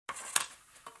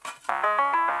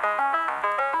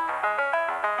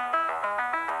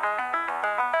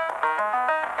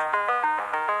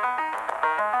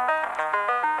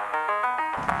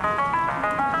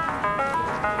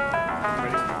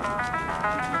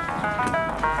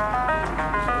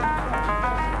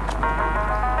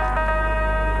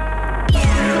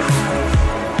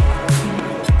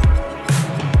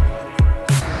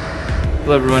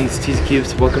Hello everyone, it's TZ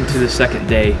Cubes. Welcome to the second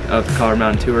day of the Colorado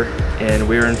Mountain Tour, and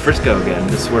we're in Frisco again.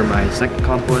 This is where my second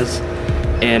comp was,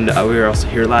 and we were also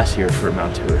here last year for a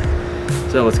mountain tour.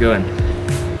 So let's go in.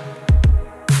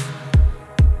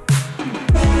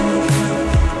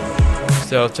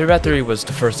 So 3x3 was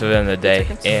the first event of the day,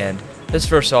 and this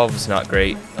first solve was not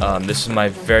great. This is my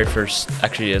very first,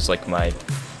 actually is like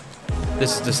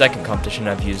this is the second competition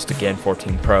I've used the GAN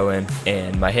 14 Pro in,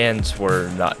 and my hands were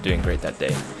not doing great that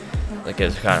day. Like, it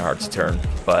was kind of hard to turn,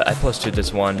 but I +2'd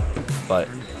this one, but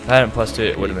if I hadn't +2'd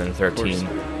it would have been a 13.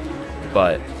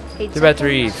 But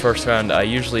 3x3 first round I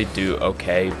usually do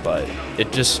okay, but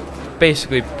it just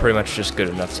basically pretty much just good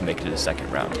enough to make it to the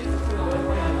second round.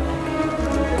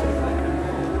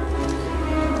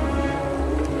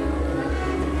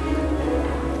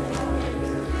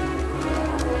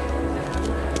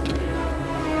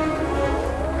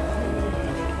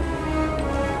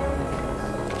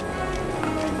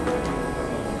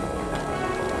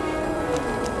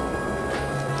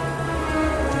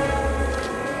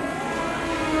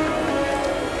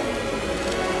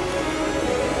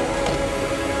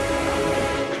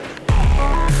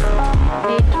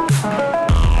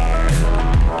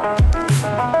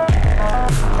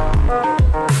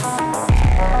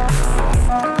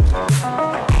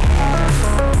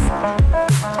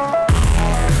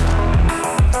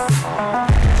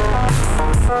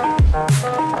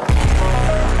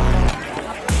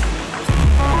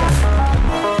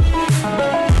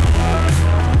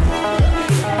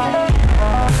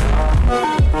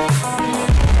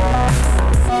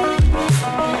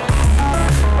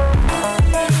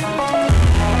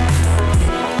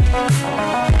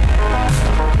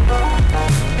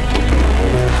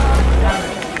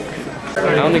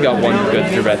 I only got one good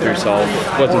 3x3 solve.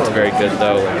 Wasn't very good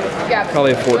though.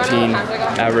 Probably a 14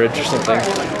 average or something.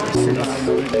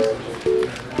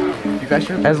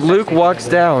 As Luke walks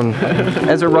down,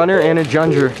 as a runner and a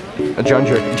judger,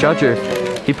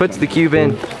 he puts the cube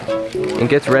in and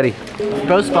gets ready.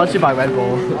 Both sponsored by Red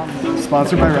Bull.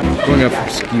 Sponsored by Red Bull. Going up for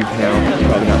cube now.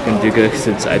 Probably not going to do good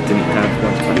since I didn't have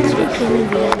one to practice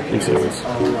with.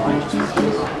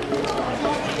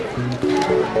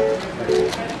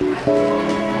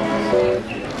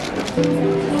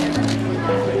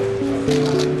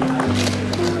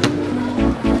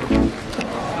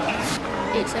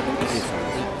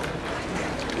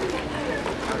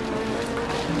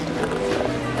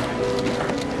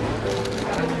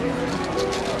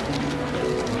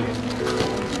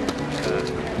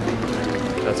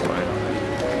 That's fine.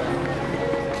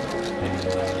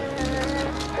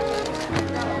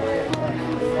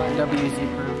 WZ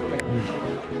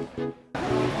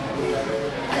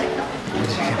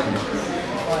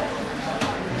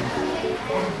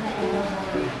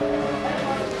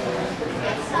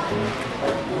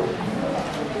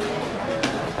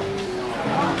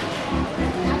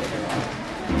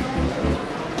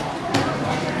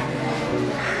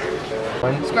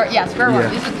Square one.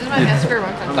 This is my best square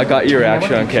one. I got your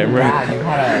reaction on camera.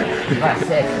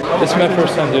 This is my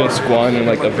first time doing squat in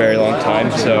like a very long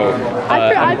time, so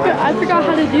I forgot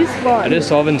how to do squat. I did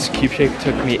Sullivan's cube shake,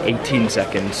 took me 18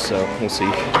 seconds, so we'll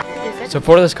see. So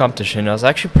for this competition, I was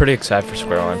actually pretty excited for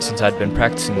square one since I'd been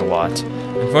practicing a lot.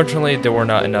 Unfortunately, there were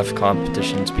not enough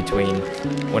competitions between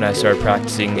when I started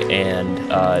practicing and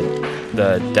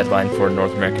the deadline for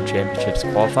North American Championships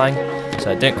qualifying,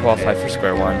 so I didn't qualify for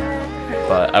square one,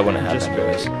 but I wouldn't have had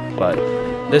anyways. But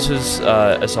this was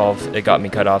a solve, it got me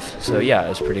cut off, so yeah, I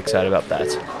was pretty excited about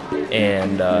that.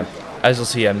 And as you'll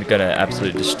see, I'm gonna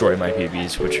absolutely destroy my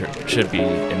PBs, which should be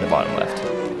in the bottom left.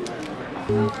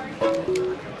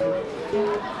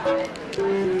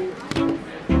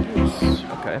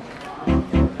 Okay.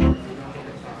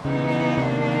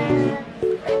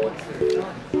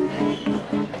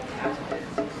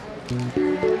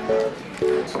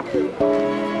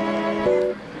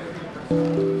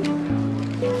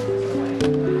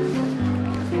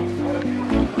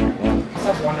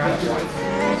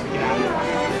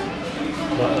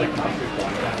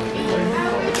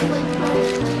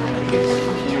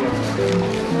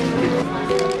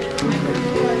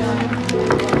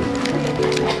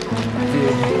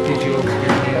 Did you hear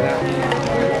any of that?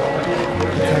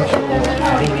 Potential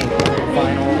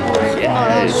final?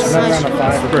 Yeah,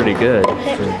 it's pretty good.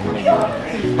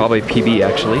 Probably PB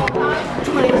actually.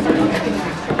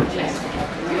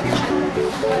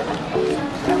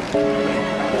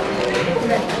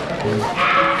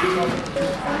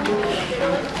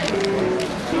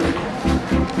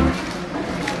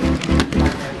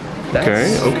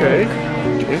 Okay.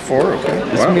 24, okay.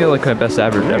 This is gonna be like my best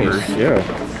average ever. Yeah.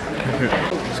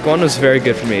 Squad was very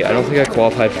good for me. I don't think I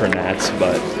qualified for Nats,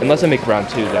 but unless I make round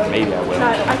 2, then maybe I will.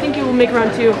 I think you will make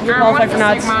round 2. You're qualified for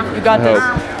Nats. You got this.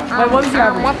 Wait, what was your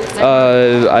average?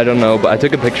 I don't know, but I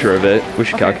took a picture of it. We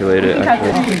should calculate it,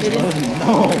 actually.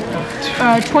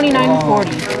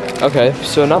 29.40. Okay,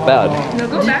 so not bad.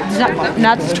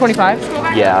 Nats 25?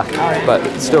 Yeah,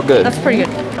 but still good. That's pretty good.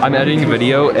 I'm editing a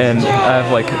video, and I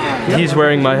have, like, he's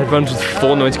wearing my headphones with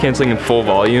full noise canceling and full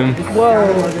volume.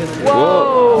 Whoa.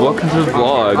 Whoa. Welcome to the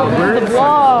vlog. The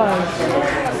vlog.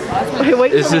 Okay,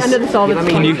 wait till the end of the solid.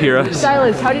 Can you hear us?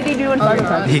 Silas, how did you do in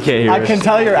 5-5? He can't hear us. I can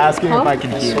tell you're asking if I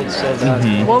can hear.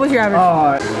 What was your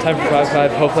average? Time for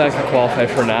 5-5. Hopefully I can qualify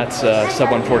for Nats sub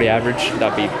 140 average.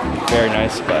 That'd be very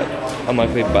nice, but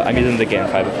unlikely. But I'm using the GAN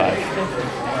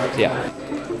 5-5. Yeah.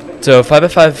 So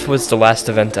 5-5 was the last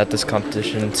event at this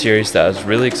competition series that I was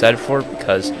really excited for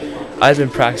because I've been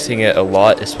practicing it a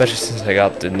lot, especially since I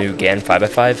got the new GAN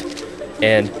 5-5.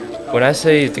 And when I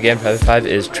say the GAN 5-5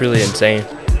 is truly insane,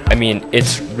 I mean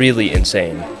it's really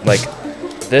insane. Like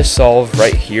this solve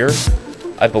right here,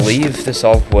 I believe this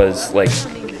solve was like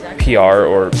PR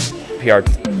or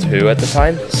PR2 at the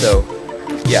time. So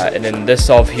yeah, and then this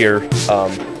solve here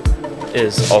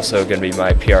is also going to be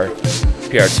my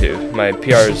PR2. My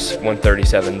PR is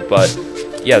 137, but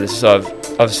yeah, this is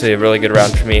obviously a really good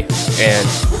round for me, and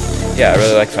yeah, I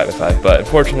really like 5-5, but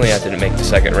unfortunately I didn't make the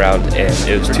second round, and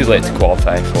it was too late to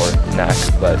qualify for NAC,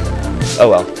 but oh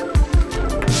well.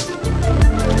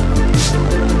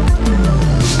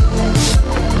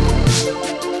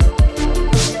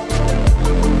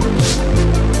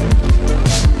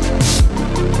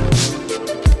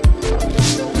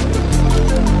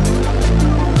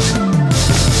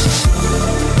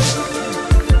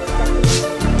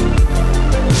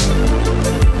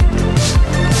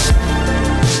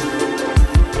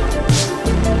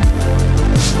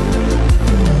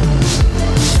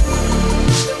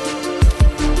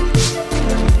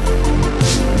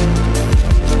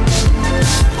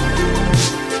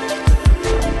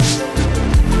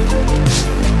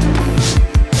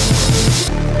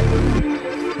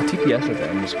 TPS at the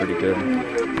end was pretty good.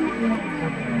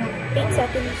 8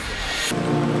 seconds.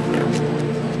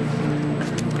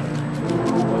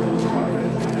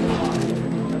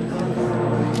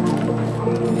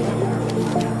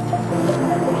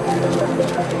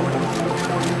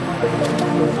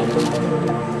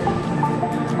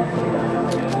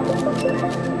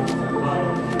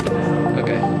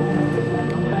 Okay.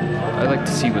 I'd like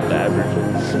to see what the average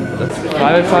is.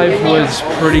 5-5 was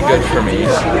pretty good for me.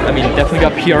 I mean, definitely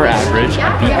got PR average.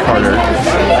 I beat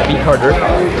Carter.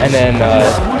 And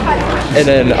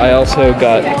then I also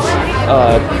got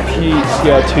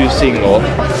PR2 single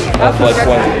of like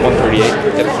 138.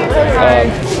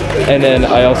 And then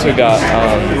I also got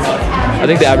I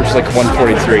think the average is like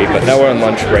 143. But now we're on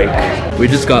lunch break. We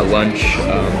just got lunch.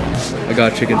 I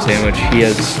got a chicken sandwich. He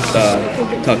has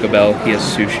Taco Bell. He has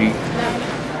sushi.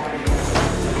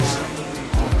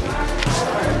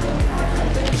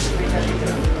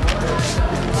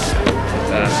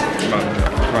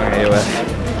 Wrong AOS.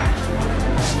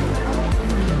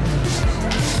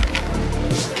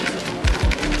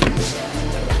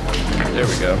 There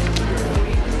we go.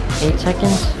 8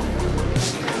 seconds.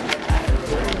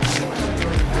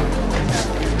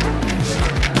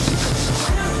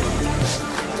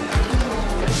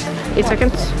 Eight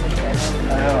seconds.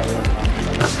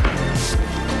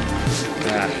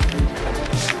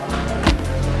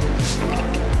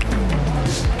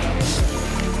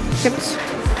 Seconds.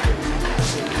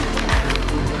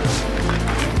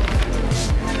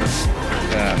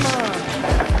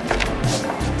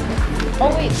 Oh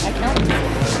wait, I counted.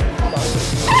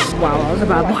 Wow, that was a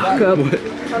bad walk-up.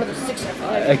 Counted the 6 and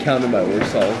 5. I counted my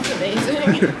worst solve.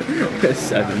 Amazing.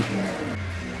 7.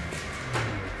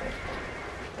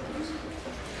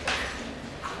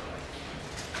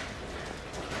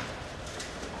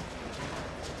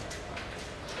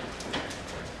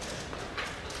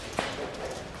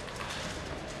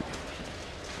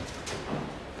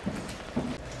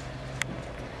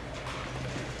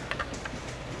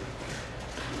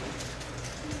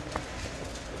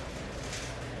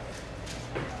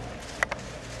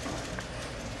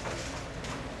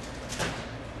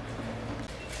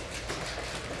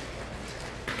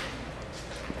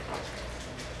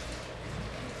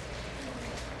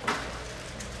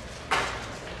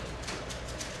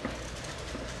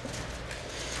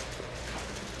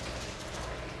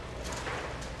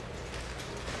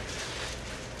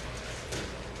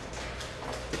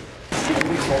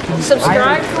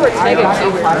 Subscribe to Ortega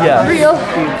Cuber. Yeah. Real.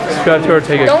 Subscribe to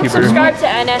Ortega Don't Cuber. subscribe to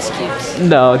NS Cubes.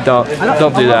 No,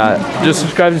 don't do that. Just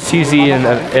subscribe to TZ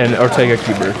and Ortega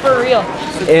Cuber. For real.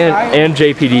 And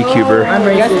JPD Cuber.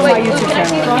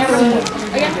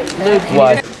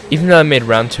 Why? Even though I made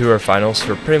round 2 or finals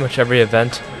for pretty much every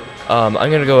event, I'm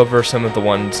going to go over some of the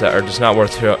ones that are just not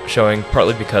worth showing,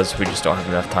 partly because we just don't have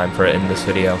enough time for it in this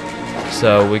video.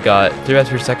 So we got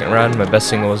 3x3 second round, my best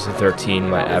single was the 13,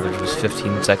 my average was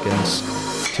 15 seconds.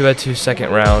 2x2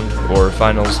 second round, or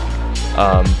finals,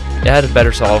 it had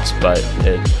better solves, but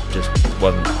it just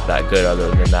wasn't that good other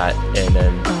than that. And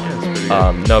then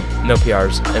no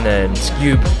PRs. And then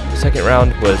Cube second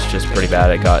round was just pretty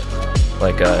bad. I got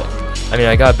like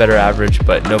I got a better average,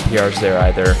 but no PRs there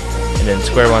either. And then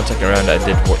Square One second round, I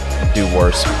did do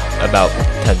worse, about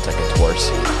 10 seconds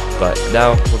worse. But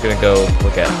now we're gonna go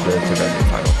look at the 3x3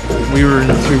 final. We were in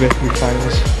the 3x3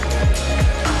 finals.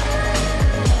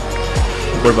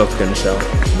 We're both gonna sell.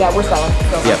 Yeah, we're selling.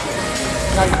 So. Yep.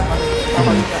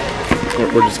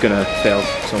 We're just gonna fail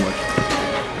so much.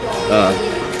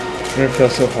 We're gonna fail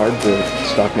so hard the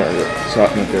stock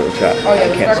market will crash. Oh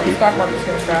yeah, I can't speak. the stock market's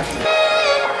gonna crash.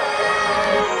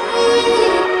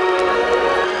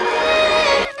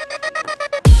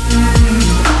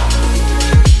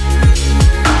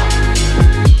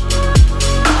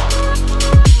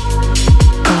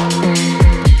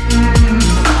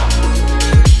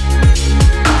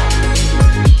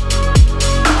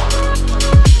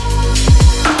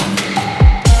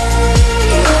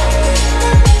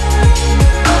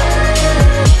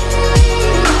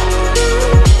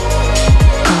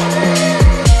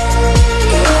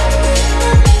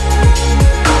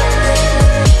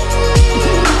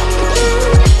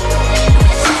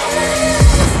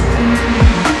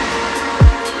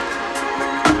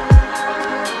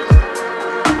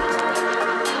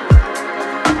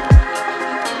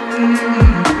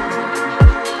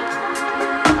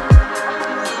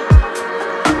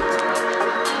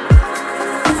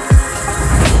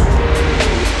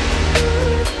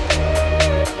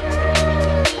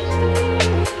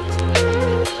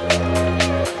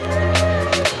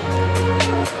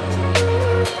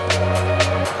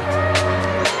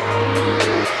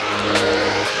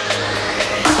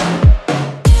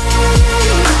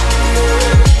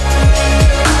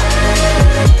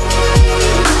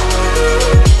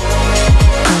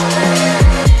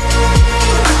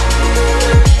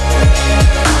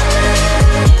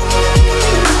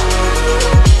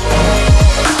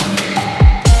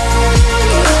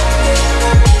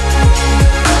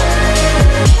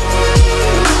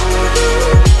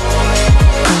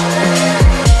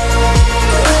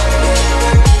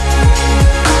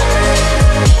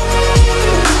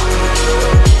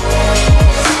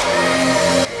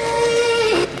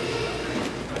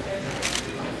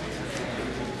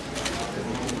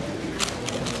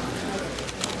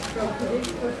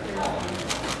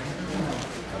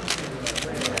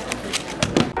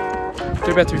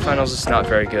 Three by three finals is not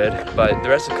very good, but the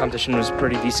rest of the competition was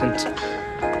pretty decent.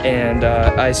 And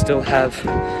I still have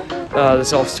the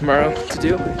solves tomorrow to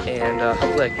do, and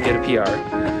hopefully I can get a PR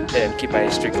and keep my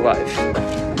streak alive.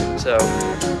 So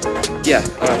yeah,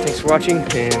 thanks for watching,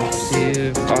 and see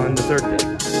you on the third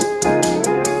day.